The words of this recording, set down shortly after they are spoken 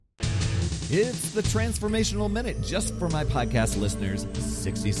It's the Transformational Minute, just for my podcast listeners.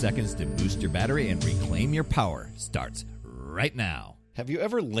 60 seconds to boost your battery and reclaim your power starts right now. Have you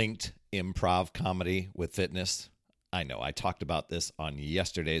ever linked improv comedy with fitness? I know I talked about this on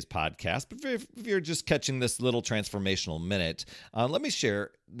yesterday's podcast, but if you're just catching this little Transformational Minute, let me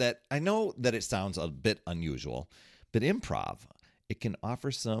share that I know that it sounds a bit unusual, but improv, it can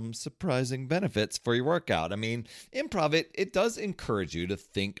offer some surprising benefits for your workout. I mean, improv, it does encourage you to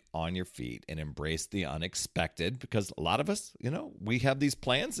think on your feet and embrace the unexpected, because a lot of us, we have these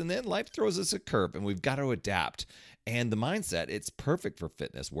plans and then life throws us a curve and we've got to adapt. And the mindset, it's perfect for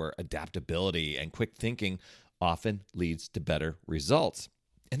fitness, where adaptability and quick thinking often leads to better results.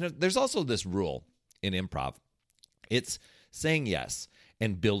 And there's also this rule in improv. It's saying yes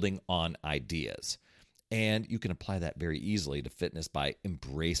and building on ideas. And you can apply that very easily to fitness by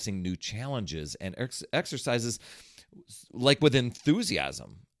embracing new challenges and exercises like with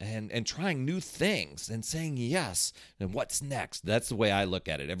enthusiasm and trying new things and saying yes. And what's next? That's the way I look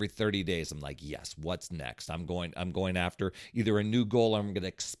at it. Every 30 days, I'm like, yes, what's next? I'm going after either a new goal or I'm going to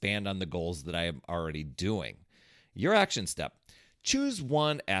expand on the goals that I am already doing. Your action step: choose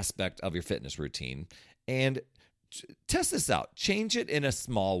one aspect of your fitness routine and test this out. Change it in a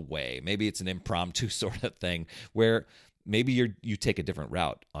small way. Maybe it's an impromptu sort of thing where maybe you take a different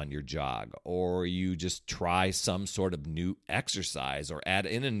route on your jog, or you just try some sort of new exercise or add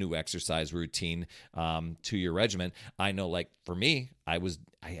in a new exercise routine to your regimen. I know, like for me, I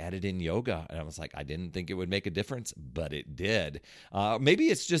added in yoga and I was like, I didn't think it would make a difference, but it did. Maybe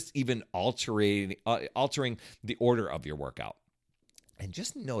it's just even altering the order of your workout. And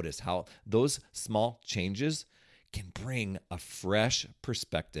just notice how those small changes can bring a fresh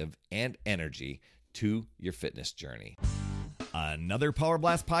perspective and energy to your fitness journey. Another Power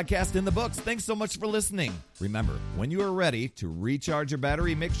Blast podcast in the books. Thanks so much for listening. Remember, when you are ready to recharge your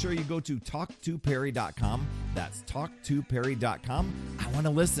battery, make sure you go to talktoperry.com. That's talktoperry.com. I want to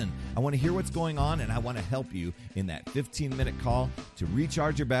listen. I want to hear what's going on, and I want to help you in that 15-minute call to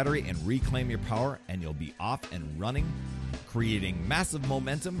recharge your battery and reclaim your power, and you'll be off and running, creating massive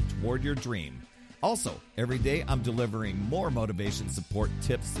momentum toward your dream. Also, every day I'm delivering more motivation, support,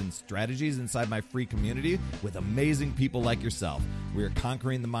 tips, and strategies inside my free community with amazing people like yourself. We are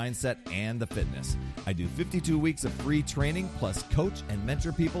conquering the mindset and the fitness. I do 52 weeks of free training, plus coach and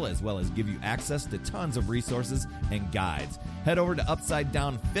mentor people, as well as give you access to tons of resources and guides. Head over to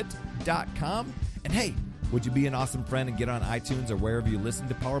UpsideDownFit.com. And hey, would you be an awesome friend and get on iTunes or wherever you listen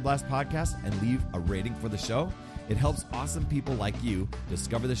to Power Blast podcasts and leave a rating for the show? It helps awesome people like you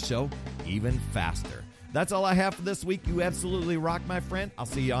discover the show even faster. That's all I have for this week. You absolutely rock, my friend. I'll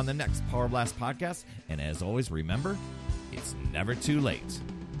see you on the next Power Blast podcast. And as always, remember, it's never too late